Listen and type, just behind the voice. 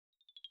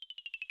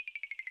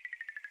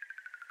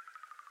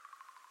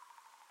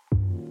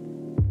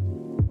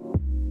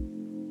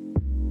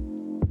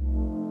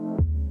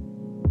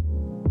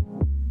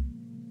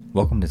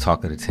Welcome to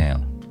Talk of the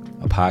Town,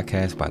 a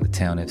podcast by the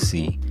Town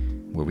FC,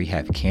 where we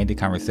have candid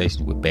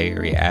conversations with Bay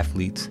Area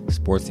athletes,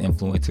 sports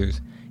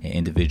influencers, and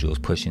individuals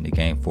pushing the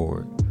game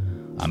forward.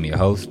 I'm your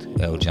host,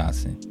 L.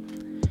 Johnson.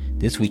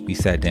 This week we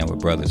sat down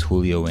with brothers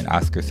Julio and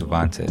Oscar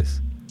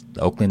Cervantes.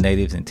 The Oakland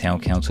natives and town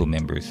council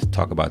members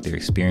talk about their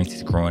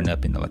experiences growing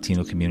up in the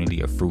Latino community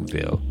of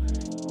Fruitvale.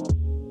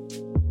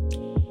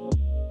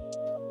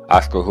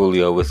 Oscar,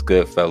 Julio, what's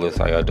good, fellas?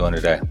 How y'all doing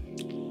today?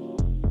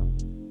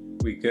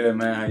 We good,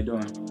 man. How you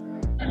doing?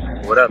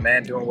 What up,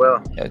 man? Doing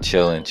well. Yeah,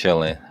 chilling.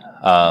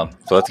 So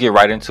let's get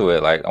right into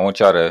it. I want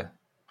y'all to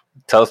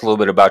tell us a little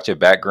bit about your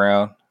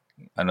background.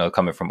 I know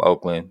coming from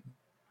Oakland,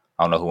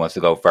 I don't know who wants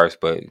to go first,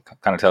 but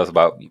kind of tell us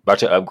about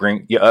your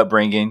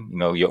upbringing,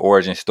 your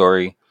origin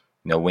story,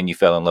 when you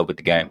fell in love with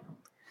the game.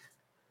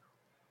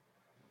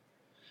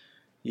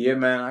 Yeah,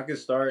 man. I can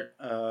start.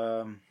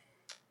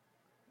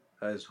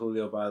 As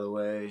Julio, by the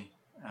way.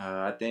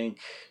 I think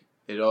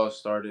it all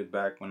started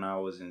back when I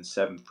was in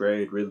 7th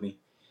grade, really,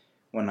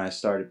 when I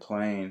started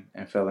playing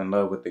and fell in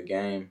love with the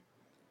game.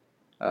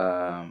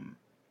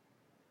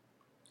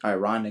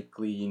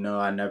 Ironically,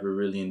 I never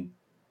really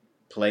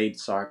played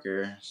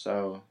soccer.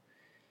 So,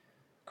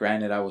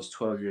 granted, I was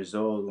 12 years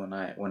old when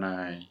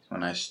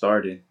I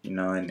started.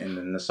 And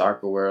in the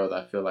soccer world,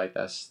 I feel like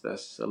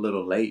that's a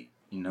little late.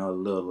 A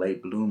little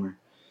late bloomer.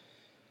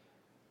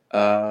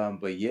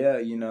 But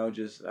yeah,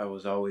 just I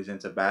was always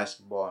into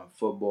basketball and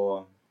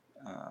football.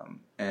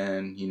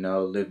 And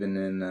living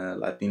in a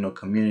Latino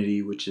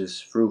community, which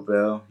is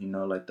Fruitvale,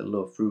 like the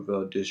little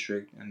Fruitvale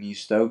district in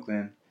East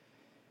Oakland.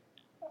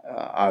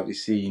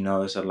 Obviously,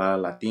 there's a lot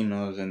of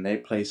Latinos and they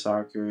play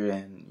soccer.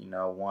 And,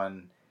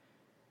 one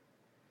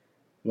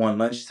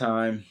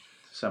lunchtime,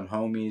 some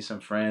homies,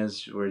 some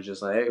friends were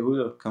just like, hey,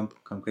 Julio, come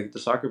kick the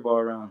soccer ball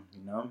around.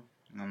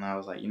 And I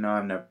was like,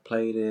 I've never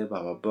played it,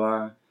 blah, blah,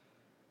 blah.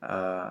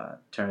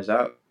 Turns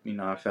out,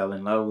 I fell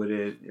in love with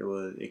it.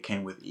 It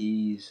came with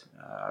ease.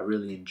 I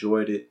really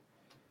enjoyed it.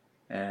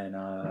 And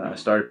I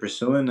started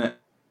pursuing it.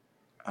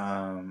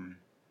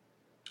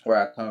 Where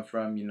I come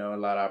from, a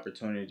lot of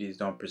opportunities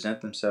don't present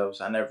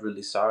themselves. I never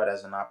really saw it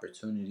as an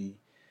opportunity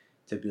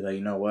to be like,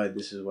 you know what,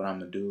 this is what I'm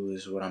going to do.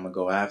 This is what I'm going to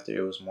go after.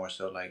 It was more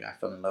so like I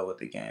fell in love with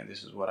the game.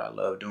 This is what I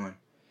love doing.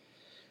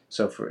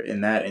 So for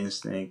that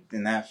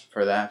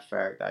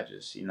fact, I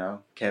just,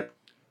 kept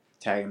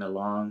tagging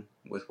along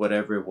with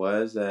whatever it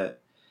was that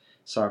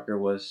soccer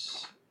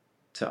was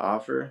to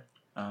offer.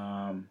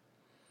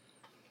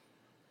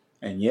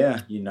 And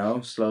yeah,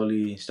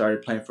 slowly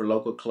started playing for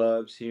local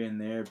clubs here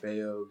and there,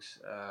 Bay Oaks,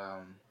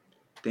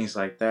 things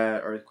like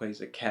that,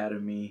 Earthquakes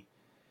Academy.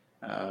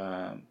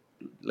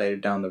 Later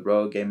down the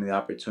road, gave me the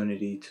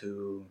opportunity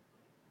to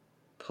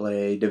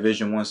play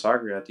Division I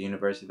soccer at the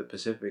University of the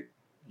Pacific.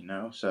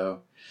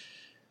 So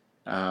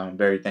I'm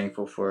very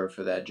thankful for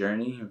that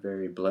journey. I'm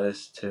very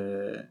blessed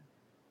to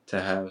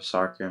have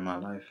soccer in my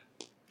life.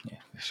 Yeah,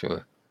 for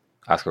sure.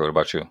 Oscar, what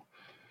about you?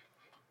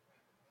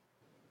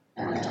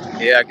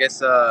 Yeah, I guess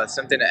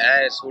something to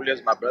add is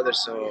Julio's my brother,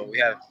 so we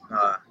have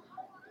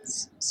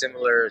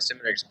similar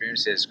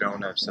experiences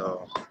growing up.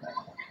 So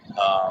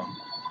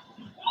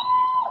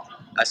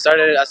I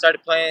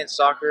started playing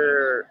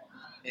soccer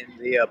in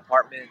the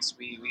apartments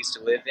we used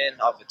to live in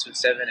off of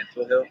 27 in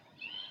Phil Hill.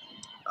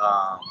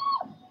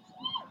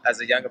 As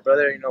a younger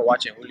brother,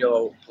 watching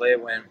Julio play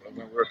when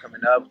we were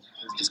coming up,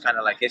 it was just kind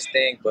of like his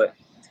thing. But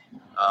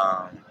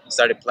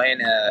started playing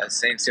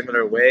same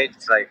similar way,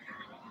 just like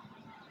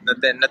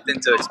nothing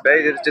to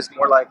expect. It was just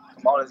more like,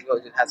 come on, let's go,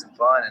 just have some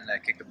fun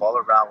and kick the ball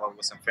around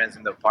with some friends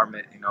in the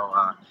apartment.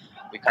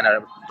 We kind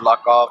of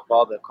block off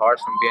all the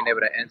cars from being able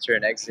to enter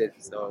and exit,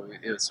 so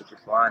it was super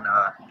fun.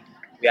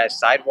 We had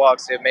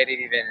sidewalks. It made it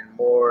even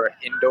more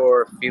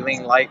indoor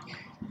feeling like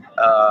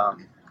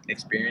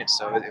experience.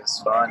 So it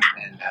was fun,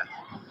 and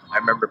I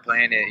remember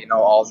playing it,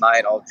 all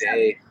night, all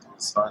day. It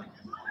was fun.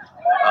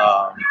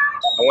 I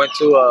went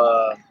to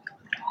a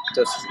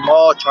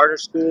small charter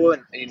school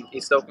in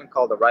East Oakland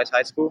called the Rice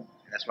High School.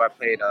 That's where I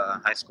played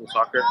high school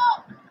soccer.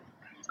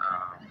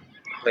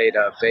 Played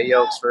Bay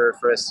Oaks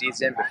for a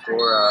season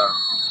before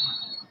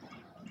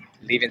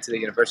leaving to the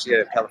University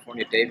of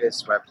California,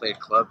 Davis, where I played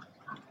club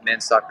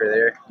men's soccer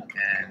there,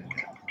 and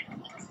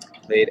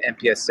played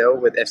NPSL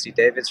with FC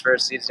Davis for a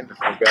season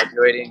before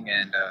graduating.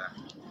 And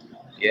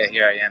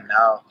here I am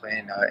now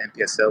playing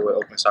NPSL with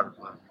Oakland Soccer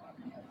Club.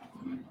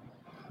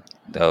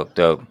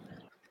 Dope.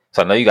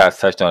 So I know you guys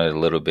touched on it a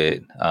little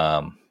bit.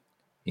 A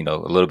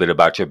little bit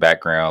about your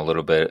background, a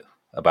little bit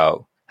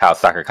about how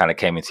soccer kind of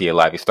came into your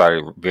life. It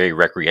started very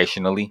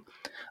recreationally,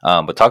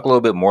 but talk a little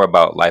bit more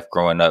about life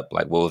growing up.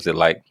 Like, what was it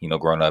like,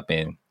 growing up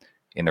in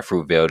the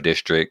Fruitvale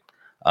district?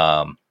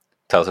 Tell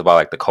us about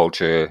like the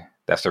culture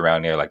that's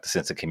around there, like the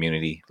sense of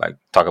community. Like,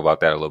 talk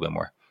about that a little bit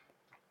more.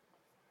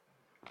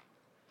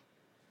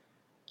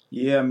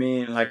 Yeah, I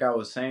mean, like I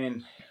was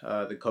saying,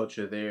 the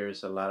culture there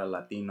is a lot of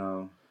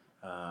Latino,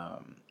 a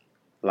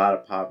lot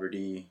of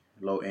poverty,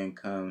 low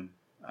income,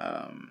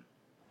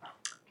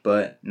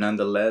 but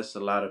nonetheless, a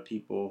lot of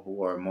people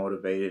who are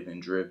motivated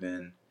and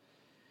driven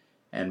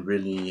and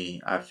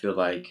really I feel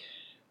like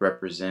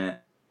represent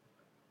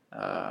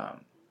the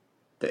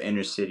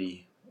inner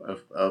city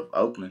of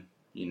Oakland.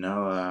 You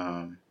know,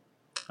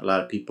 a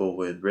lot of people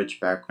with rich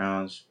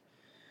backgrounds,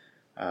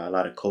 a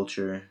lot of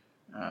culture.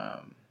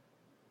 Um,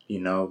 you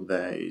know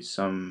that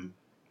some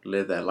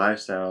live that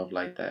lifestyle of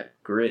like that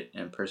grit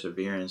and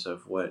perseverance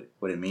of what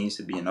it means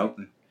to be in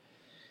Oakland.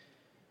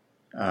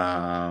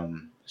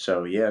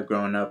 So yeah,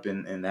 growing up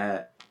in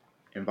that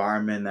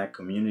environment, that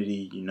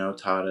community, you know,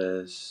 taught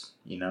us,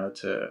 you know,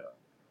 to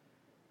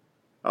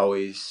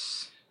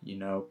always, you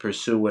know,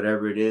 pursue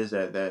whatever it is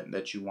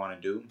that you want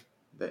to do.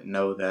 That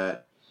know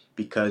that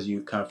because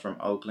you come from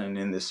Oakland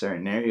in this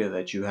certain area,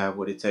 that you have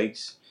what it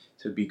takes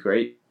to be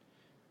great.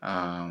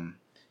 Um,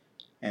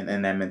 and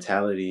then that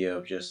mentality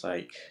of just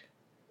like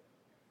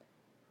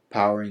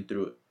powering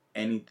through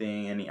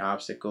anything, any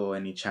obstacle,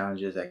 any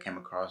challenges that came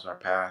across our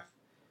path.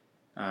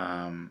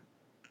 Um,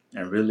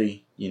 and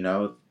really, you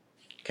know,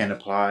 can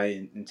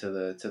apply into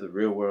the to the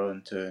real world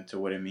and to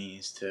what it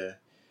means to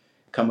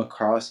come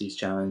across these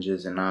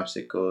challenges and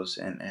obstacles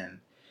and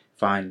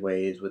find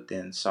ways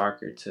within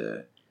soccer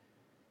to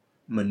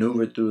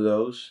maneuver through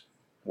those,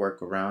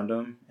 work around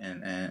them,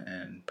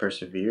 and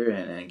persevere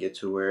and get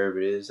to wherever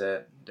it is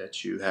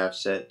that you have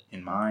set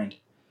in mind.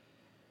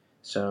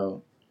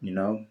 So, you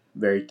know,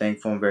 very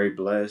thankful and very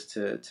blessed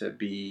to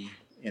be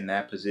in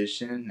that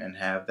position and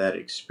have that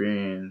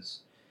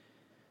experience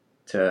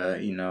to,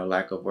 you know,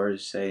 lack of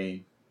words,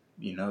 say,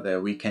 you know,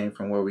 that we came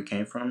from where we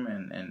came from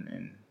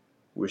and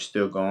we're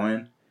still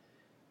going.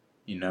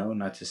 You know,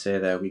 not to say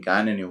that we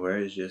got anywhere,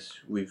 it's just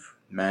we've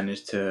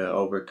managed to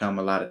overcome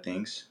a lot of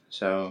things.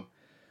 So,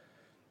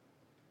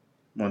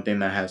 one thing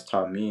that has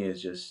taught me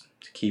is just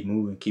to keep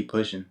moving, keep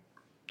pushing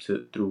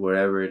through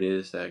whatever it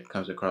is that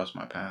comes across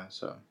my path.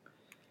 So,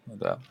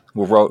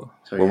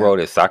 What yeah. role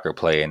did soccer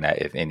play in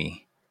that, if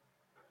any?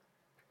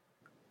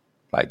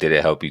 Like, did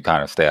it help you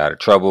kind of stay out of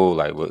trouble?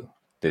 Like, what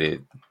did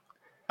it?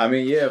 I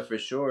mean, yeah, for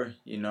sure.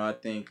 You know, I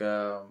think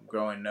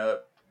growing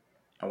up,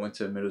 I went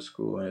to middle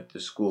school at the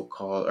school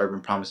called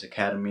Urban Promise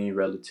Academy,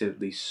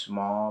 relatively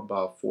small,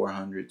 about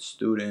 400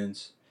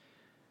 students.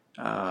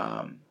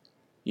 Um,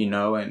 you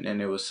know, and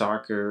it was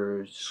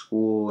soccer,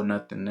 school,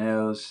 nothing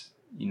else.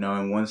 You know,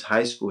 and once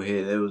high school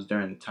hit, it was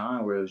during the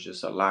time where it was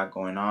just a lot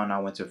going on. I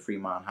went to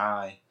Fremont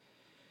High,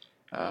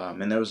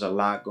 and there was a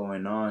lot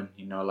going on.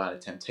 You know, a lot of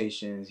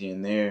temptations here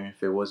and there.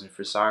 If it wasn't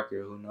for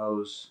soccer, who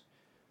knows?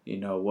 You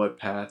know what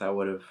path I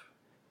would have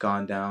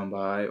gone down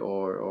by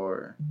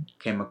or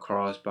came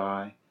across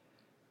by.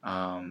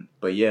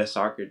 But yeah,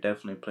 soccer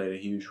definitely played a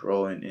huge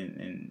role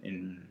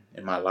in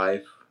my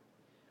life,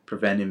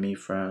 preventing me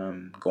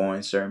from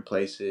going certain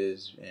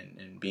places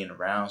and being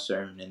around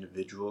certain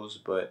individuals.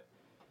 But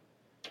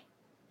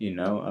you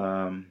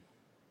know,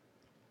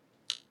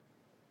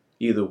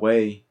 either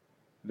way,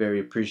 very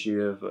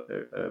appreciative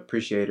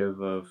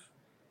of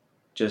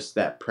just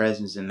that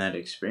presence and that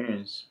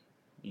experience.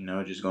 You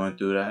know, just going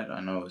through that. I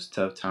know it was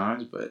tough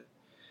times, but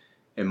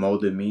it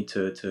molded me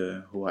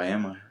to who I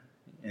am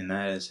in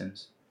that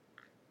essence.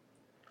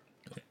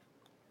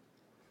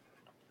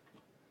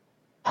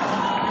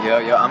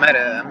 Yo, I'm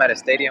at a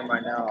stadium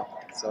right now,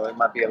 so it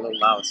might be a little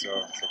loud. So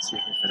excuse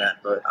me for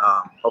that. But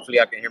hopefully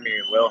I can hear me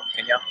well.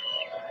 Can you?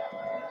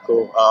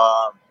 Cool.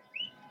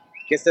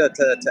 Guess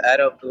to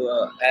add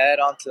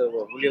on to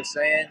what Julio's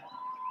saying,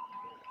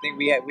 I think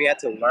we had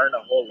to learn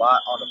a whole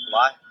lot on the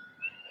fly.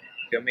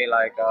 Feel me?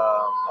 Like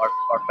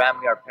our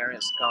family, our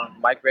parents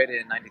migrated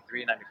in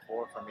 93,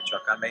 94 from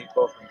Michoacan,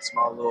 Mexico, from a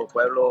small little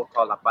pueblo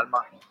called La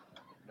Palma.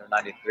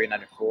 93,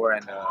 94,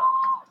 and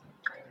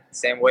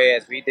same way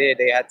as we did,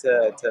 they had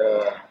to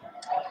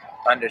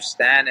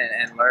understand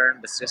and learn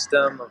the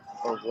system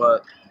of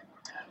what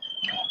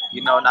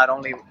not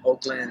only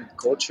Oakland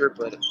culture,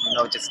 but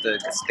just the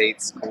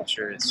state's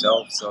culture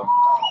itself. So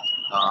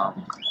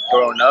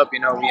growing up, we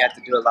had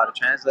to do a lot of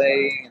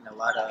translating and a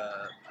lot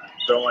of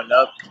growing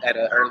up at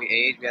an early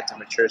age. We had to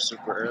mature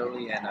super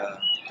early and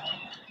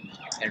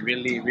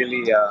really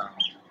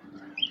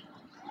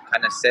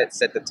kind of set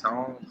the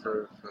tone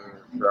for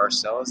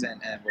ourselves and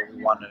what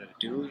we wanted to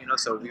do.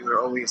 So we were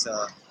always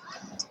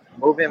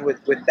moving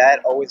with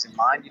that always in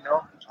mind.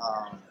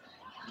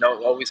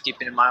 Always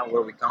keeping in mind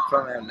where we come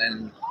from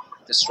and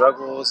the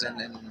struggles and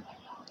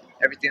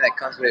everything that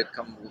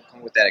come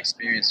with that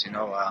experience.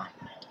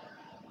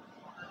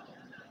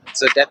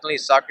 So definitely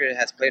soccer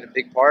has played a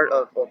big part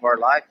of our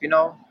life.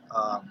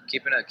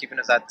 Keeping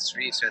us out the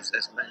streets, as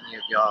many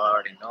of y'all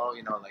already know.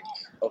 Like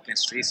Oakland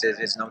streets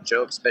is no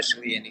joke,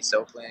 especially in East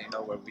Oakland.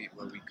 Where we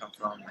come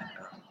from,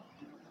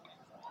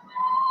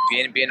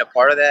 and being a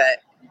part of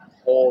that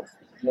whole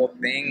whole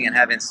thing and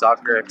having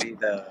soccer be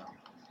the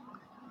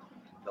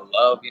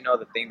love,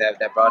 the thing that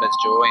brought us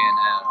joy and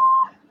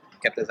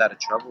kept us out of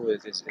trouble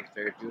is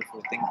very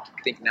beautiful.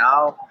 Think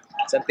now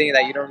something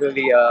that you don't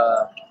really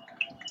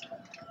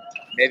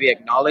maybe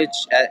acknowledge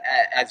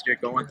as you're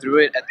going through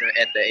it at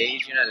the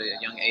age, at a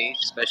young age,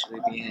 especially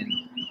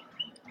being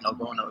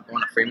going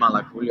to Fremont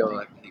like Julio,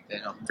 like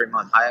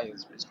Fremont High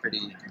is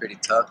pretty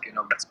tough,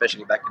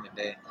 especially back in the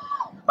day.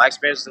 My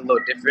experience is a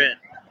little different.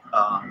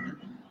 Um,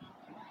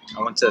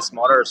 I went to a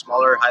smaller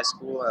high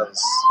school.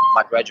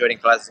 My graduating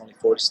class is only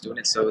 40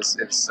 students, so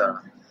it's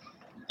a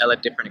hella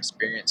different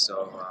experience.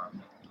 So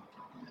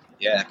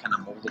yeah, that kind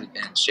of molded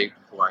and shaped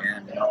who I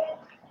am.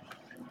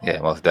 Yeah,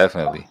 most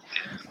definitely.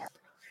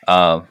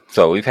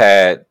 So we've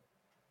had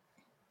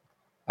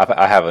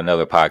I have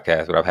another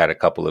podcast, but I've had a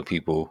couple of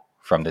people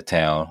from the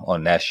town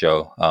on that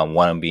show.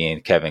 One of them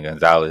being Kevin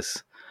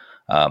Gonzalez.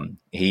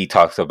 He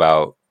talks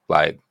about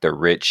like the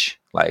rich,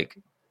 like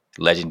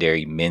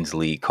legendary men's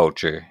league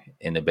culture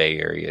in the Bay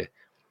Area.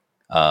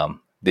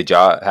 Did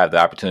y'all have the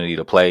opportunity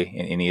to play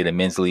in any of the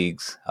men's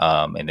leagues?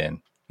 And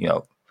then,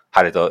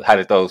 how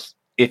did those,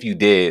 if you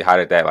did, how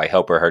did that like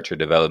help or hurt your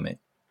development?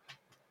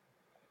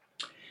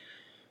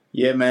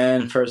 Yeah,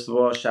 man. First of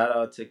all, shout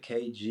out to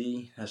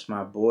KG. That's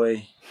my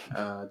boy,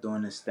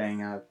 doing his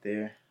thing out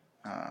there.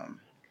 Um,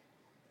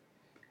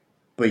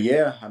 but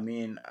yeah, I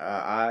mean,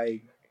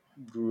 I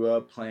grew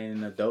up playing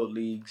in adult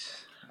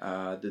leagues,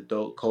 the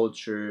adult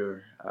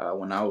culture,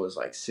 when I was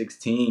like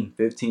 16,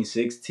 15,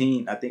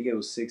 16. I think it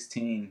was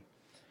 16.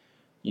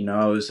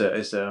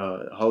 It's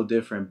a whole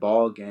different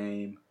ball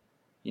game.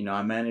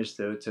 I managed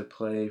to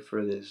play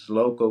for this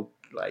local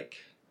like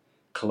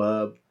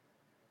club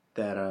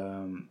that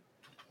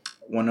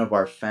one of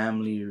our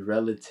family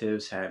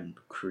relatives had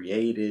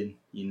created,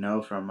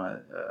 from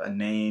a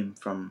name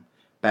from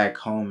back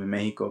home in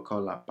Mexico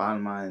called La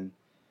Palma. And,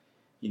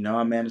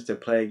 I managed to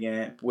play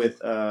again with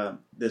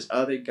this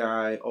other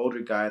guy, older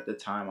guy at the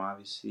time,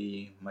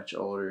 obviously, much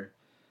older.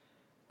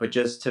 But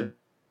just to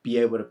be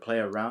able to play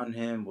around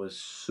him was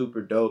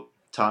super dope,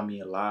 taught me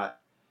a lot.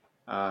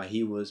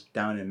 He was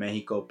down in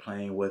Mexico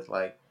playing with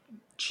like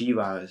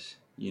Chivas.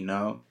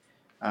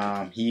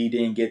 He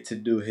didn't get to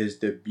do his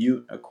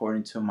debut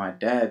according to my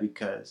dad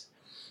because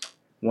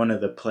one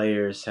of the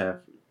players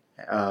have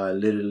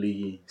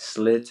literally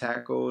slid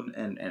tackled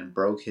and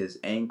broke his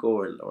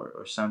ankle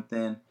or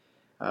something,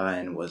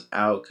 and was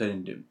out,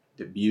 couldn't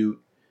debut.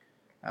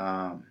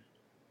 Um,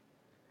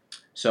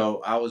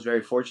 so I was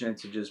very fortunate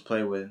to just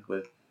play with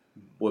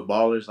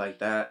ballers like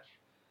that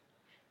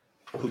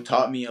who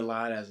taught me a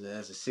lot as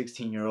a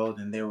 16-year-old,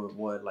 and they were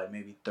what, like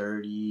maybe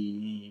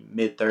 30,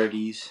 mid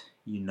 30s,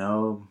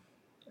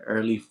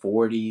 early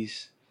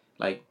 40s.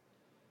 Like,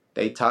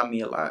 they taught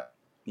me a lot,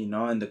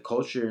 and the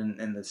culture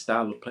and the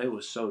style of play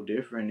was so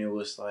different. It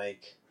was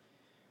like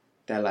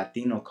that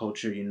Latino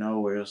culture,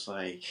 where it was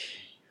like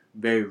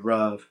very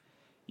rough,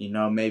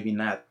 maybe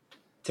not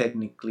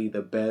technically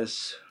the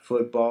best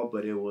football,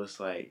 but it was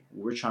like,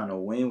 we're trying to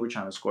win, we're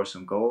trying to score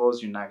some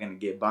goals, you're not going to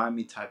get by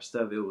me type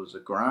stuff. It was a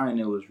grind,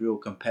 it was real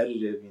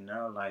competitive,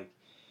 like,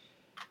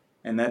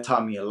 and that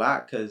taught me a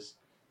lot because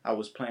I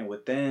was playing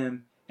with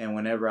them. And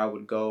whenever I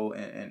would go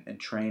and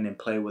train and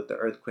play with the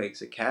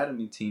Earthquakes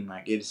Academy team,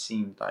 like, it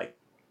seemed like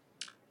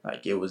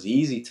it was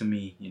easy to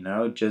me,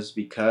 just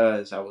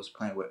because I was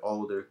playing with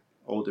older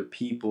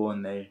people,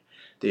 and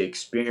the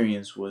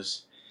experience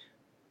was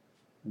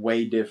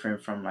way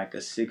different from like a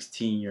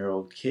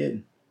 16-year-old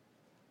kid.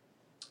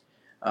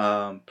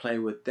 Play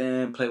with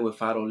them, play with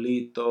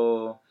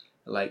Farolito,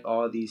 like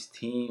all these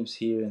teams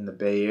here in the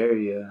Bay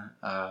Area,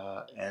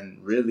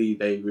 and really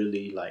they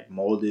really like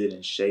molded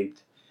and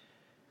shaped.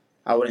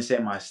 I wouldn't say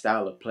my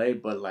style of play,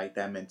 but like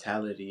that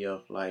mentality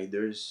of like,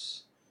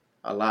 there's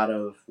a lot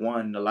of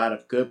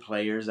good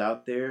players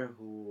out there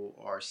who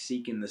are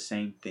seeking the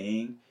same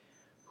thing,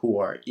 who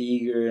are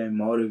eager and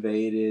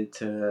motivated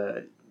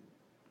to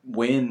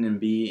win and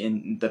be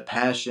in the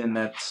passion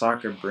that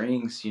soccer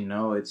brings.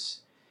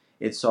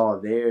 It's all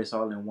there. It's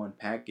all in one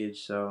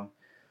package. So,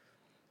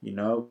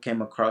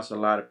 came across a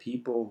lot of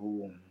people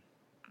who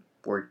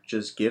were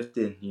just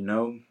gifted,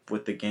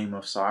 with the game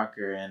of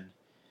soccer, and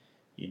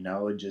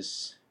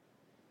just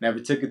never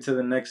took it to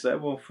the next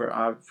level for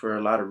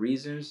a lot of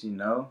reasons.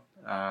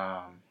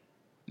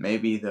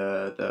 Maybe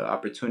the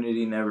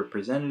opportunity never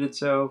presented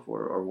itself,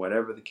 or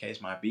whatever the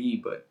case might be,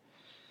 but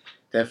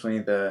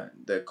definitely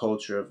the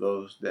culture of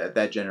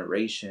that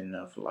generation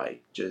of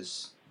like,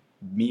 just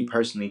me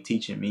personally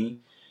teaching me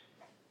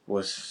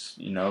was,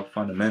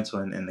 fundamental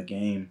in the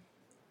game,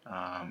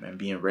 and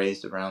being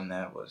raised around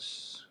that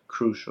was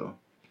crucial.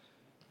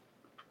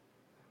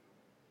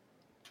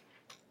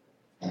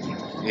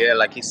 Yeah,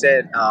 like he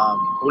said,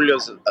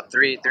 Julio's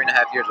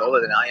 3.5 years older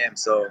than I am.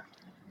 So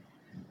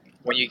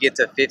when you get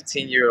to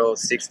 15-year-old,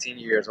 16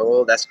 years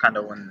old, that's kind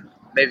of when,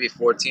 maybe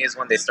 14 is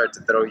when they start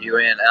to throw you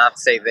in. And I'd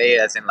say they,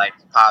 as in like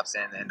pops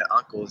and the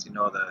uncles,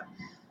 the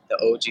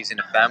OGs in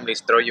the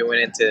families, throw you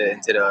into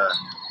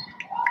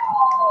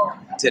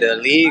the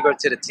league or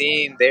to the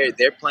team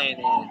they're playing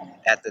in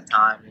at the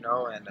time,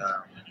 and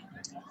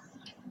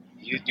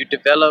you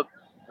develop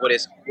what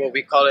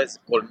we call it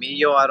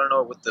colmillo. I don't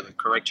know what the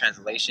correct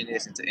translation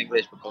is into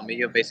English, but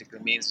colmillo basically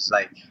means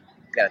like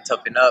you gotta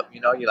toughen up.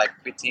 You're like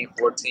 15,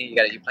 14.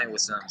 You're playing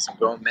with some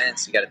grown men,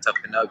 so you gotta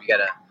toughen up. You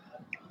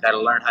gotta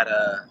learn how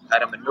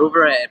to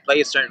maneuver and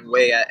play a certain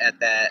way at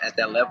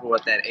that level,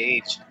 at that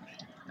age.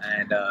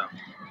 and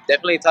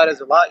definitely taught us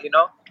a lot,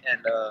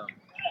 and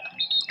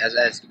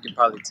as you can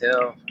probably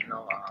tell,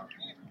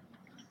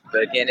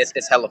 but again,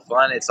 it's hella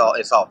fun. It's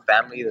all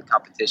family. The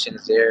competition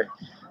is there.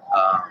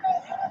 Um,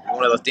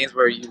 One of those things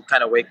where you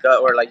kind of wake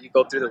up, or like you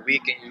go through the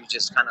week and you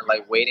just kind of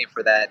like waiting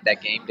for that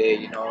game day,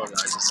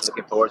 just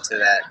looking forward to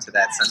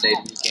that Sunday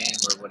league game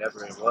or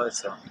whatever it was.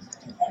 So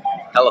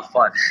hella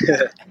fun.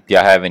 Do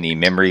y'all have any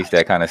memories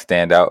that kind of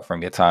stand out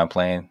from your time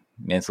playing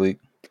men's league?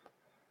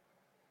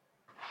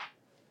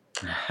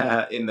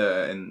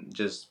 In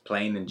just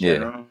playing in Yeah.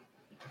 general.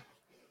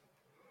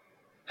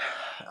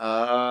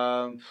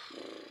 Um,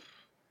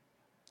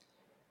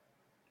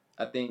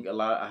 I think a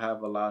lot. I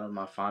have a lot of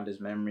my fondest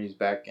memories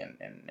back in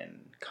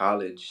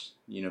college,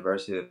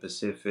 University of the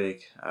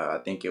Pacific. I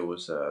think it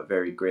was a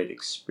very great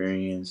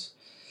experience.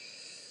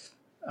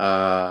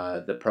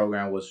 The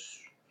program was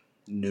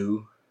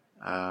new.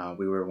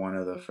 We were one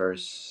of the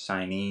first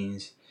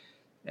signees,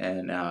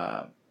 and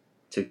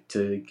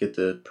to get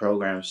the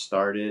program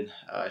started,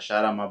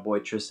 shout out my boy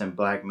Tristan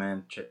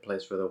Blackman,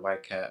 plays for the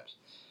Whitecaps.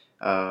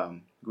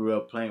 Grew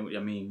up playing. I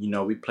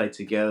mean, we played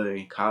together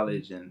in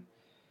college, and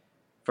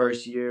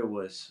first year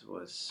was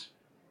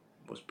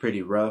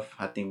pretty rough.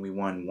 I think we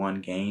won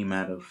one game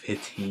out of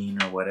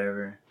 15 or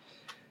whatever.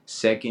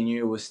 Second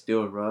year was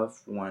still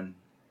rough. Won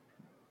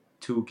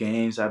two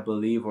games, I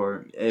believe,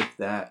 or if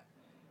that.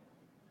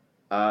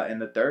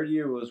 And the third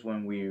year was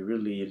when we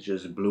really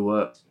just blew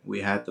up. We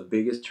had the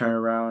biggest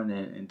turnaround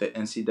in the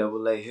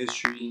NCAA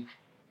history.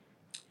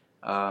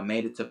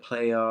 Made it to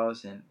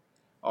playoffs and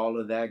all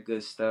of that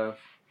good stuff.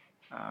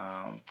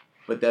 Um,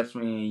 but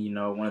definitely,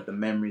 one of the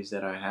memories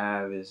that I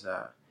have is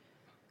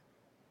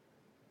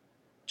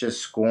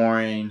just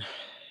scoring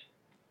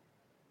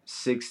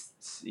six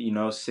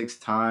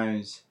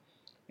times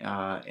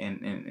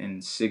in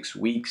 6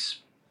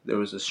 weeks. There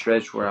was a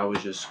stretch where I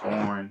was just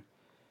scoring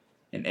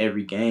in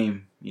every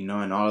game,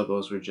 and all of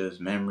those were just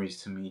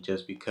memories to me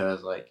just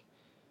because, like,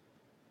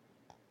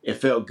 it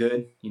felt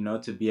good,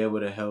 to be able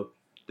to help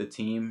the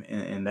team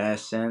in that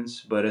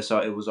sense. But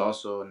it was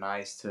also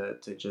nice to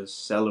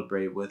just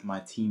celebrate with my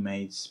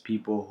teammates,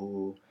 people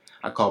who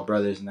I call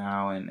brothers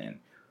now, and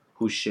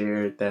who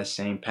shared that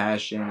same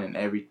passion and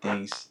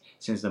everything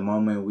since the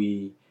moment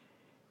we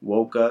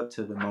woke up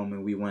to the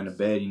moment we went to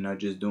bed.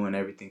 Just doing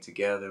everything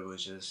together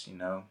was just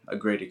a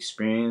great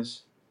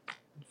experience.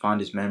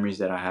 Fondest memories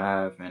that I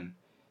have, and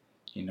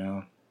you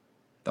know,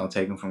 don't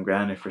take them from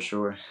granted for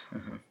sure.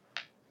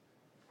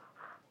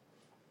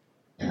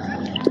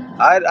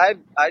 I'd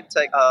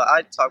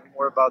talk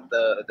more about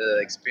the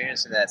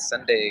experience in that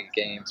Sunday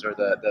games, or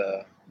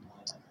the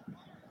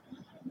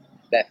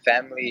that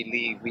family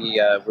league we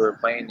were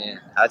playing in.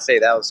 I'd say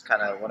that was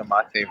kind of one of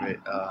my favorite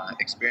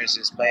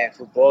experiences playing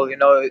football.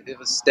 It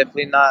was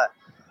definitely not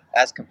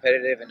as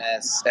competitive and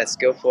as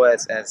skillful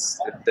as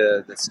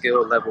the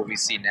skill level we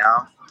see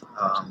now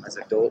as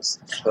adults,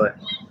 but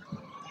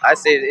I'd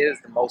say it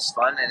is the most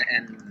fun,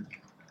 and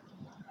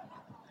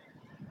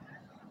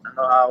I don't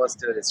know how else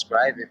to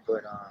describe it,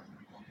 but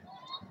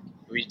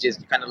we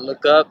just kind of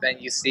look up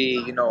and you see,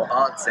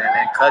 aunts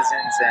and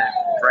cousins and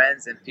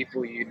friends and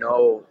people,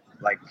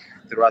 like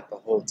throughout the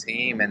whole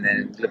team, and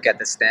then look at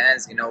the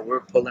stands.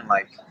 We're pulling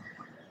like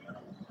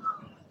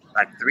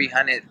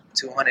 300,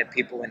 200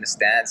 people in the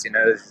stands.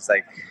 It's just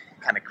like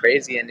kind of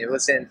crazy, and it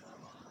wasn't,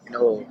 you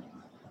know,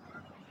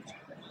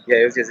 yeah,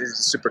 it was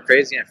just super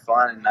crazy and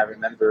fun. And I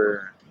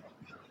remember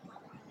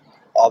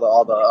all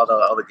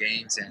the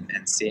games,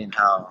 and seeing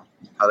how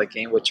the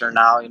game would turn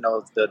out.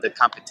 The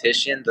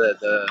competition,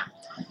 the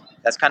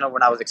that's kind of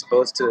when I was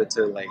exposed to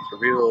like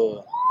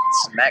real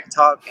smack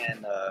talk,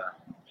 and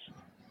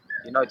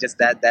just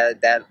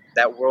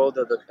that world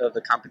of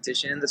the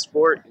competition in the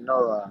sport.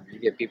 You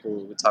get people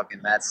who talking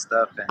mad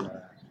stuff, and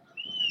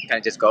you kind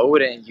of just go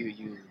with it, and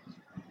you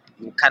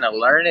kind of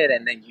learn it,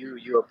 and then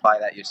you apply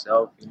that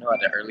yourself. At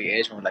an early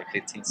age, when we're like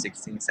 15,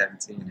 16,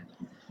 17, and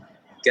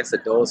against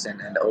adults and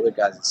the older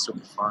guys, it's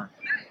super fun.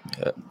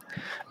 Yeah.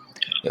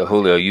 Yeah,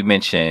 Julio, you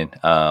mentioned,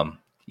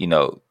 you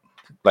know,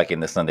 like in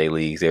the Sunday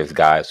leagues, there's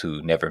guys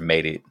who never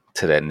made it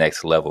to that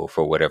next level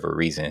for whatever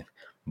reason,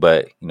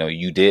 but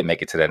you did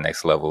make it to that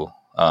next level.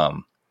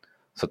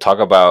 So talk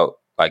about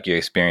like your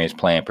experience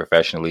playing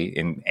professionally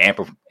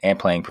and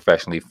playing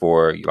professionally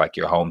for like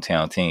your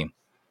hometown team.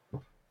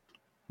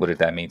 What did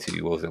that mean to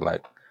you? What was it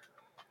like?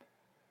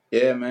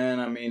 Yeah, man.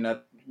 I mean, I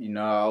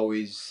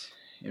always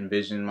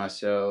envisioned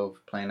myself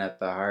playing at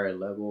the higher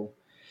level.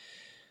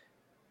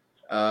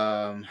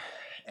 Um,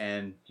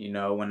 and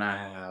when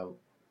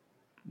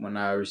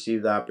I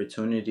received the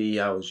opportunity,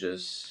 I was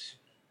just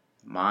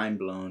mind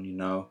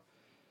blown.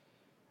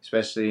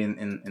 Especially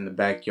in the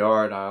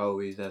backyard. I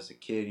always, as a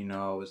kid,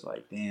 I was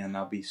like, damn,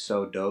 that'd be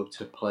so dope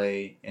to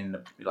play in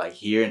the like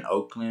here in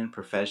Oakland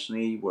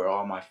professionally, where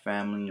all my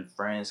family and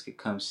friends could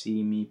come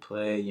see me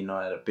play.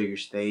 At a bigger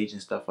stage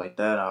and stuff like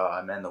that.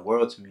 It meant the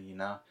world to me.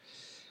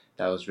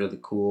 That was really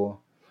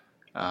cool.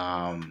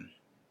 Um,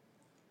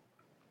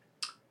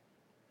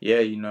 yeah,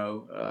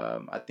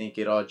 I think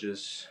it all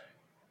just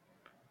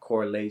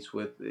correlates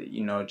with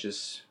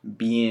just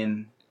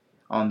being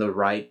on the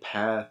right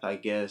path, I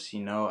guess.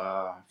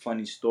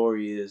 Funny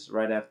story is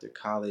right after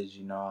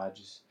college, I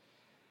just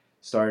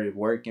started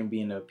working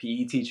being a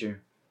PE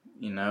teacher,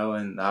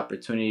 and the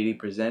opportunity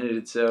presented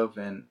itself,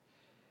 and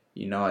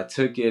I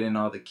took it, and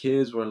all the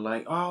kids were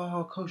like,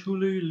 "Oh, Coach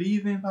Julio, you're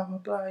leaving, blah blah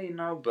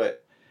blah,"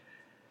 But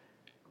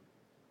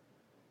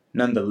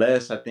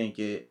nonetheless, I think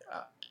it,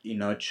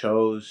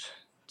 chose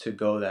to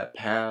go that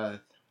path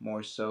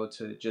more so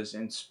to just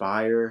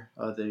inspire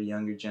other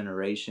younger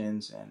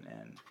generations,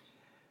 and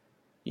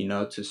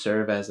to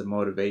serve as a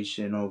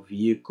motivational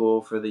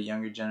vehicle for the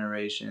younger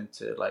generation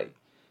to like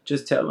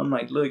just tell them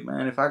like, look,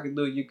 man, if I could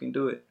do it, you can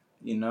do it.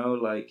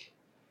 Like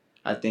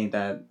I think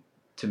that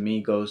to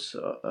me goes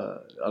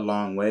a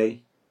long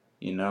way.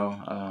 You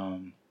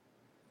know,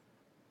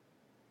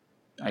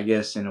 I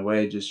guess in a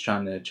way, just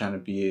trying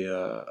to be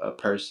a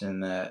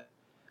person that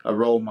a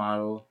role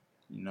model.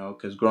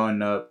 Because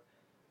growing up,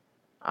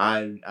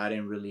 I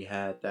didn't really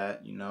had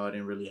that. I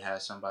didn't really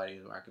have somebody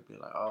who I could be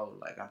like, oh,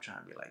 like I'm trying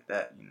to be like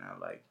that.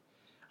 Like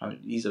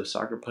he's a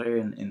soccer player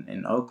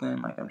in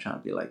Oakland. Like I'm trying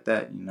to be like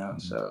that.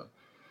 Mhm. So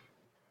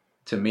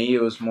to me,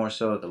 it was more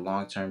so the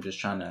long term, just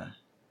trying to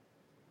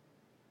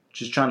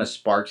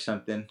spark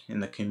something in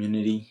the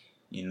community.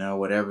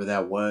 Whatever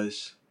that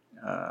was.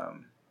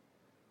 Um,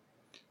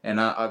 and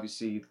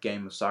obviously, the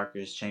game of soccer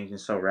is changing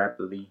so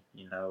rapidly.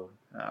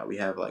 We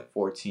have like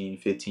 14,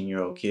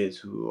 15-year-old kids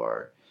who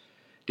are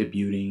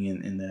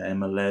debuting in the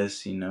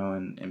MLS,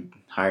 and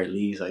higher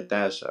leagues like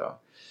that. So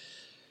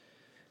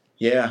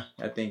yeah,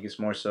 I think it's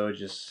more so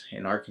just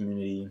in our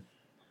community.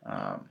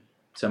 Um,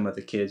 some of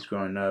the kids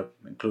growing up,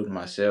 including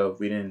myself,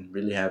 we didn't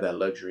really have that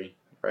luxury,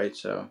 right?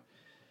 So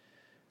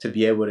to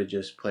be able to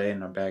just play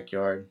in our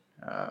backyard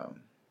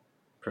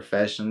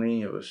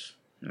professionally, it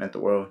meant the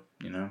world.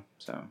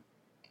 So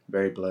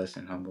very blessed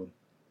and humbled.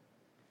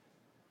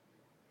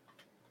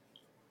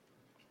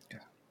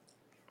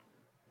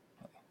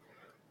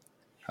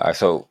 All right,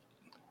 so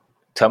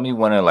tell me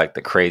one of like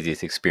the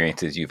craziest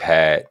experiences you've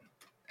had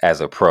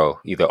as a pro,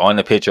 either on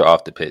the pitch or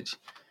off the pitch.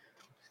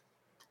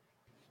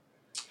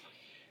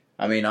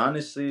 I mean,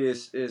 honestly,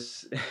 it's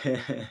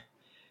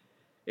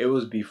it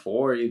was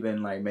before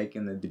even like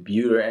making the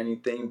debut or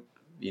anything,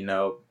 you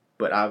know.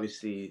 But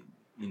obviously,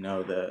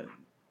 the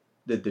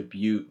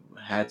debut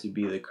had to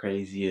be the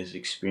craziest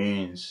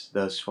experience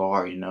thus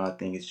far. I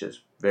think it's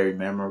just very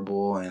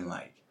memorable, and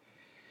like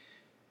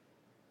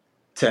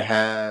to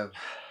have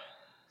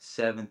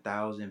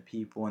 7,000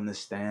 people in the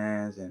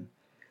stands, and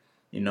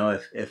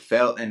it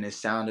felt and it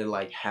sounded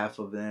like half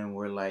of them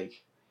were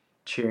like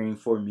cheering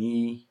for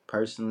me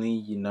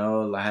personally.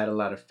 I had a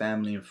lot of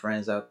family and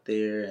friends out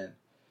there, and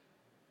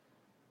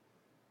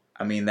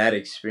I mean that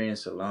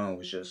experience alone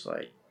was just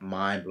like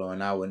mind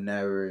blowing. I would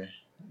never,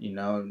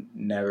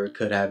 never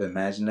could have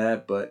imagined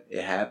that, but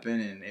it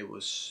happened, and it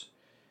was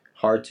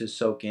hard to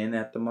soak in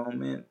at the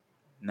moment.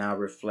 Now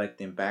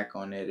reflecting back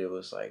on it, it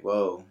was like,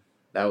 whoa,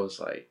 that was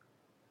like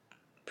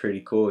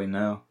pretty cool.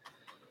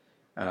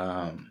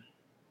 Um,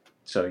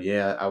 so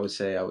yeah, I would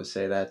say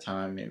that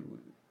time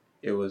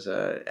it was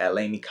at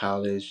Laney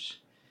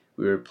College.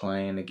 We were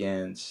playing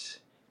against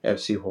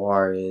FC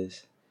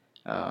Juarez,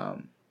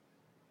 um,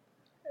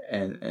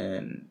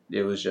 and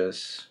it was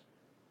just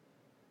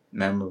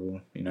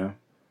memorable. Yeah,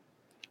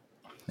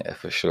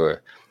 for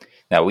sure.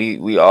 Now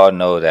we all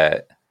know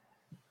that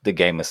the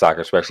game of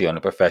soccer, especially on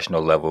the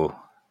professional level,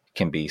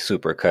 can be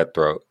super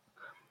cutthroat.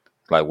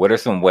 Like, what are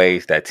some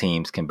ways that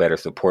teams can better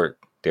support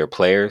their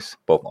players,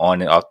 both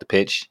on and off the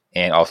pitch,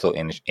 and also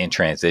in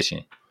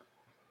transition?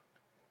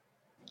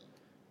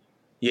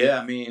 Yeah,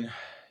 I mean,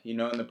 in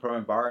the pro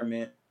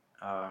environment,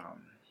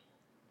 um,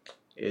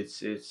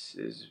 it's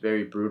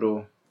very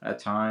brutal at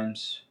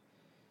times.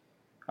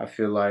 I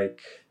feel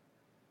like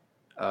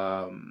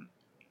um,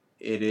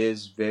 it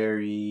is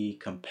very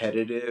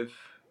competitive,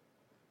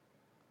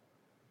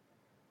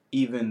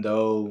 even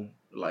though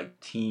like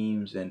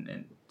teams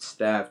and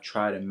staff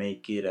try to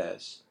make it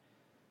as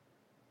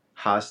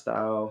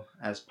hostile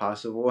as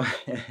possible.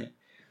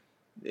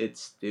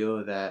 It's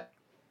still that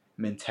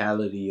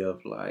mentality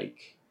of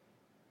like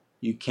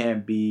you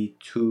can't be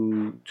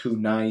too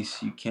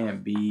nice, you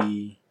can't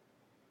be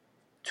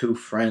too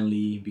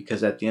friendly,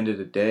 because at the end of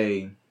the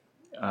day,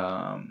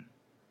 um,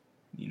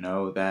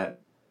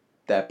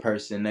 that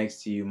person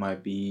next to you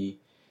might be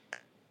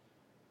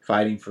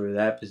fighting for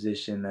that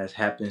position that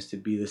happens to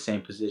be the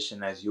same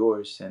position as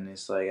yours, and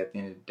it's like at the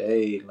end of the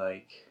day,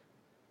 like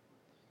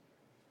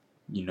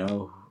you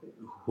know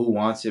who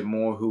wants it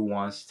more, who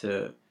wants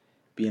to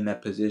be in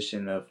that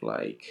position of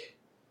like,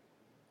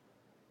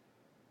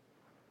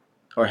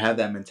 or have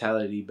that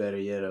mentality, better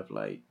yet, of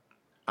like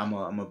I'm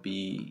gonna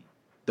be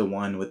the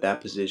one with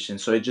that position.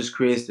 So it just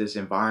creates this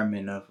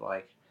environment of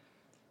like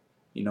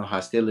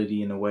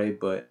hostility in a way.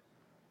 But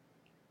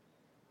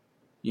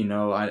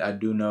I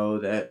do know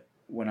that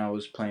when I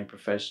was playing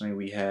professionally,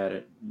 we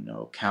had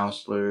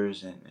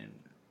counselors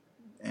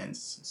and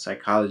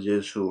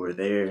psychologists who were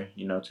there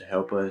to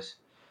help us,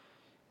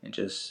 and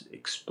just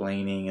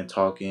explaining and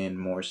talking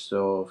more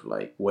so of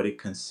like what it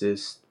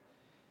consists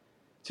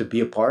to be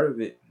a part of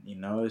it.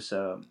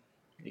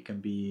 it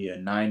can be a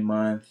 9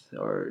 month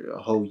or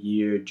a whole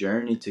year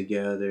journey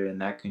together,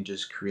 and that can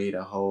just create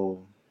a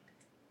whole.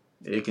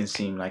 It can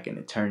seem like an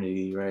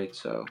eternity, right?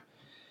 So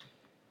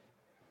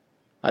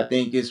I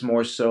think it's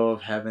more so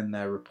of having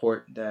that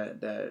report,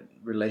 that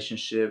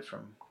relationship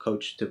from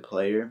coach to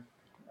player,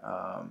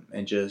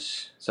 and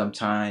just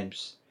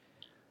sometimes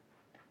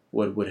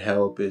what would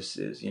help is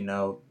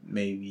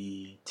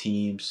maybe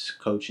teams,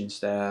 coaching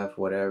staff,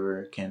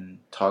 whatever, can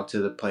talk to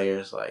the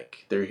players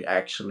like they're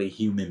actually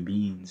human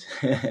beings.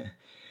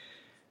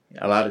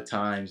 A lot of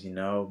times,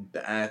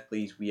 the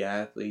athletes,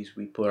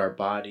 we put our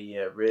body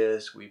at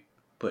risk. We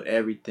put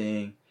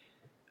everything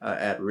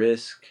at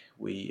risk.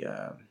 We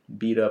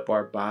beat up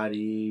our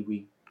body.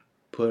 We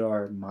put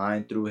our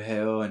mind through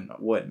hell and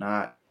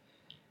whatnot.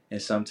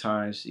 And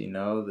sometimes,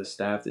 the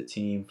staff, the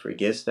team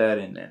forgets that,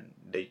 and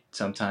they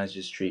sometimes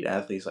just treat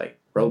athletes like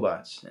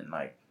robots and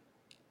like,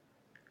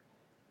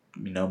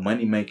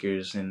 money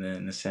makers in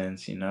a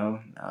sense,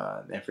 and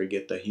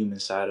forget the human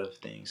side of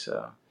things.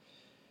 So,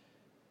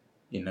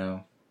 you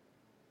know,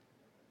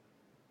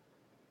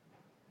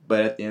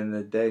 but at the end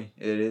of the day,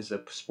 it is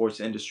a sports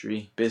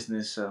industry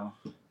business. So,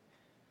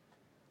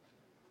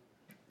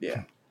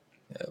 yeah.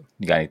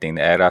 You got anything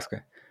to add,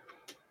 Oscar?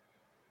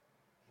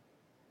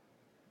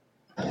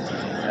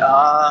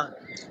 Uh,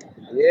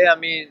 yeah, I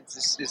mean,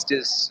 it's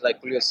just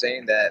like Julio was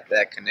saying,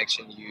 that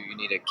connection you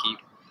need to keep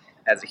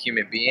as a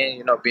human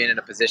being. Being in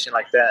a position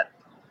like that.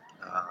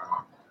 Uh,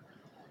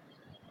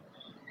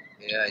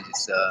 yeah, I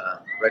just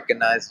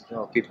recognize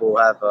people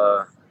have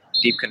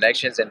deep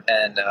connections and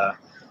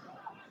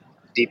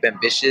deep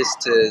ambitions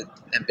to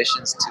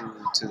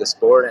the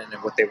sport and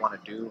what they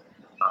want to do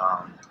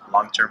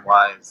long term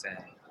wise, and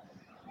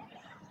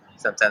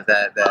sometimes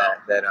that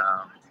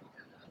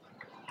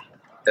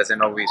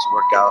doesn't always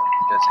work out.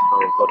 It doesn't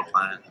go to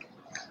plan.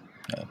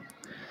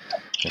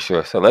 For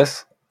sure. So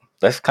let's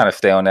kind of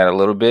stay on that a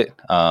little bit.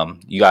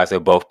 You guys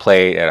have both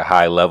played at a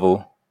high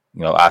level.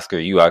 Oscar,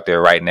 you out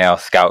there right now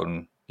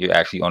scouting. You're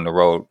actually on the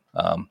road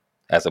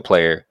as a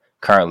player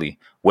currently.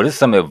 What is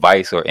some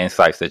advice or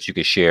insights that you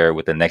could share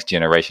with the next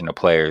generation of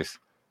players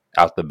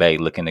out the Bay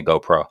looking to go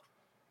pro?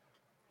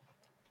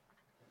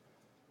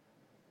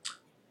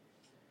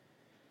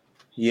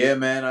 Yeah,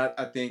 man.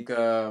 I think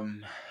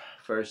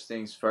first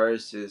things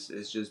first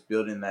is just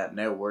building that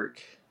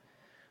network,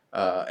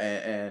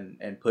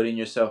 and putting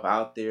yourself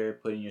out there,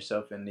 putting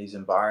yourself in these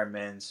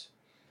environments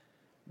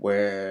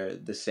where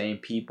the same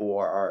people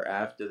are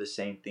after the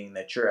same thing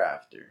that you're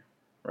after,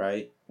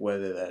 right?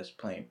 Whether that's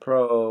playing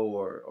pro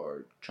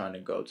or trying to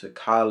go to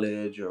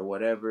college or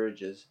whatever,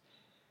 just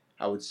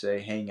I would say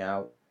hang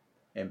out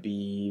and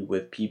be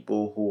with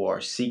people who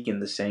are seeking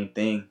the same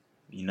thing,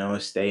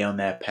 stay on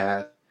that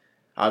path.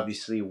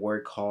 Obviously,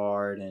 work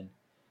hard and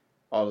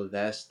all of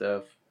that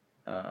stuff.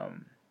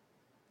 Um,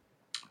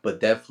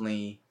 but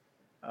definitely,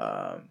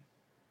 um,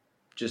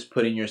 just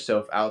putting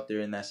yourself out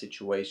there in that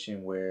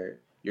situation where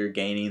you're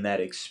gaining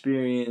that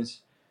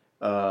experience,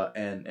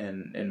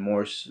 and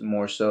more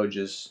so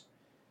just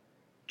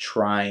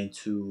trying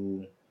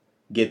to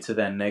get to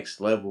that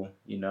next level.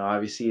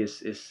 Obviously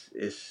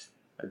it's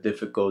a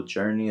difficult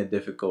journey, a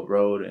difficult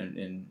road,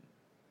 and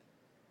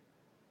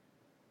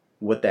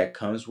what that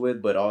comes with,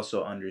 but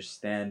also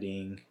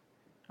understanding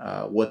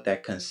what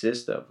that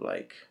consists of.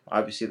 Like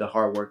obviously the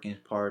hard working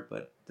part,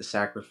 but the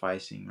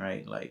sacrificing,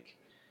 right? Like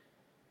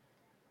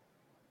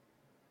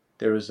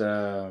there was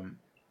a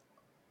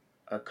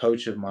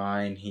coach of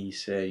mine. He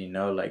said,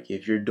 like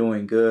if you're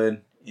doing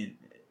good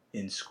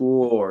in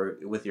school or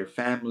with your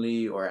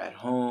family or at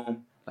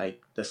home,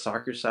 like the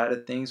soccer side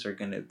of things are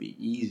gonna be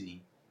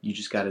easy. You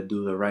just got to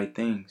do the right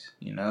things,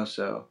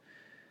 So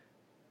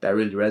that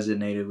really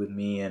resonated with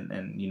me, and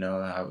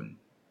I would,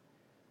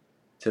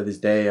 to this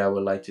day, I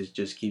would like to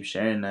just keep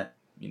sharing that.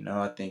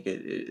 I think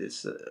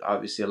it's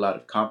obviously a lot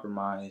of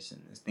compromise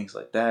and things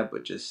like that,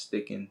 but just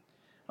sticking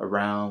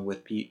around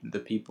with the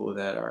people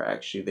that are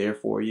actually there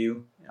for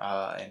you,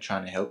 and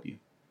trying to help you.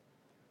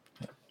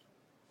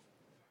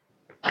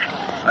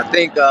 I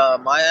think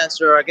my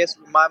answer, I guess,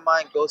 my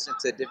mind goes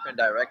into different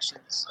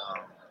directions.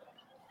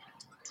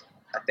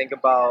 I think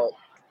about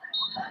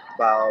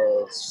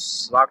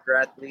soccer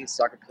athletes,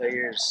 soccer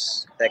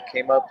players that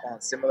came up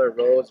on similar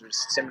roads or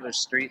similar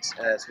streets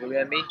as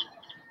Julio and me,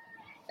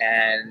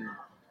 and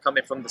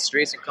coming from the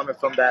streets and coming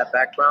from that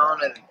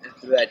background and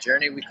through that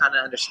journey, we kind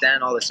of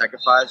understand all the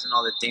sacrifice and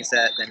all the things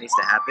that needs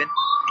to happen.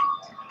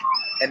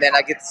 And then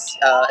I get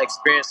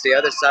experience the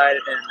other side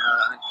and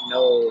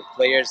know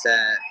players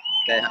that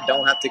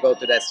don't have to go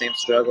through that same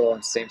struggle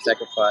and same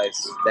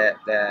sacrifice that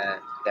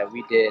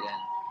we did.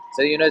 And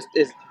so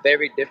it's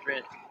very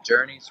different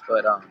journeys,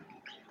 but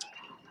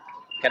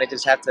kind of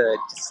just have to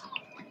just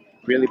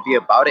really be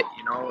about it,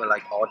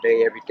 like all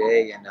day, every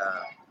day, and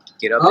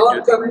get up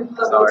and do things.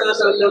 Sorry,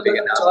 that's a big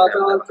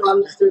announcement.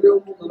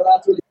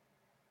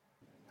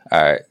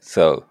 All right.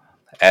 So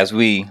as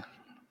we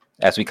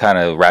kind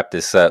of wrap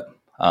this up,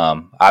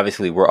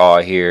 obviously we're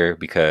all here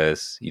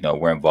because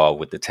we're involved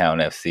with the Town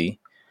FC.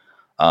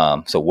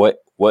 So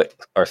what what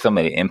are some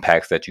of the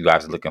impacts that you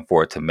guys are looking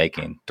forward to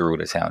making through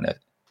the town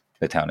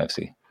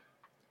FC?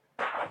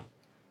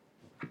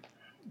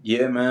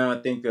 Yeah, man,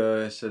 I think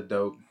it's a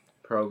dope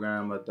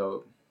program, a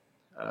dope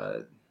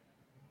uh,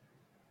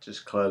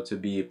 just club to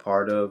be a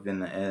part of in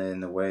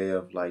the way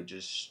of like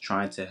just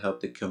trying to help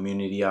the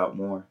community out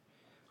more.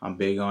 I'm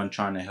big on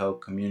trying to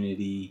help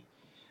community,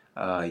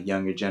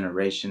 younger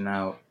generation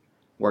out,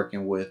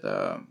 working with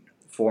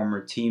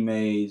former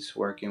teammates,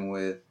 working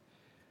with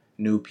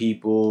new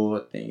people.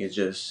 I think it's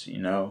just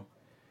in my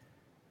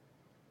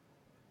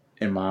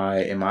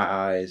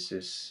eyes,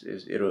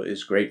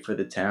 it's great for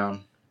the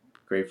town,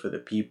 great for the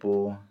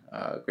people,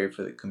 great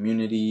for the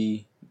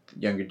community,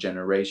 younger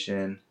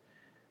generation.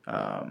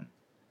 Um,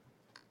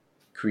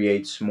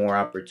 Creates more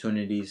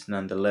opportunities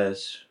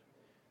nonetheless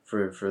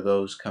for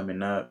those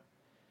coming up.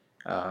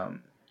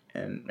 Um,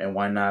 and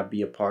why not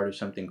be a part of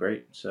something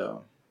great?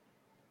 So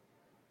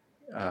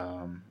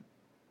um,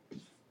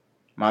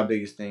 my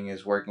biggest thing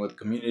is working with the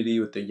community,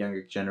 with the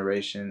younger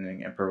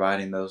generation, and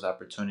providing those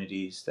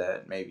opportunities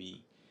that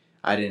maybe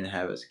I didn't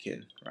have as a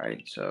kid,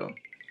 right? So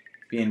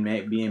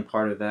being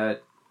part of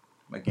that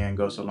again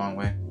goes a long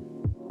way.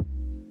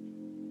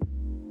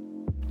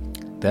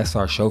 That's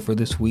our show for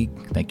this week.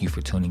 Thank you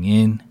for tuning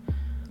in.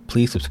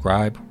 Please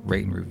subscribe,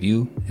 rate, and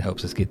review. It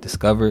helps us get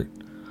discovered.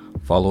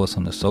 Follow us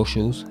on the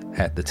socials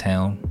at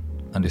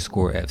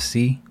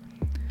 @thetown_FC.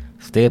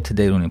 Stay up to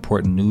date on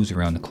important news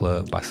around the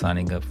club by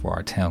signing up for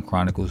our Town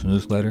Chronicles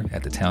newsletter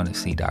at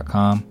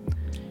thetownfc.com.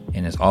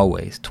 And as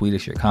always, tweet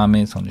us your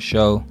comments on the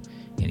show,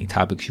 any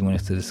topics you want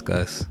us to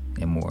discuss,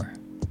 and more.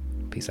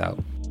 Peace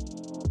out.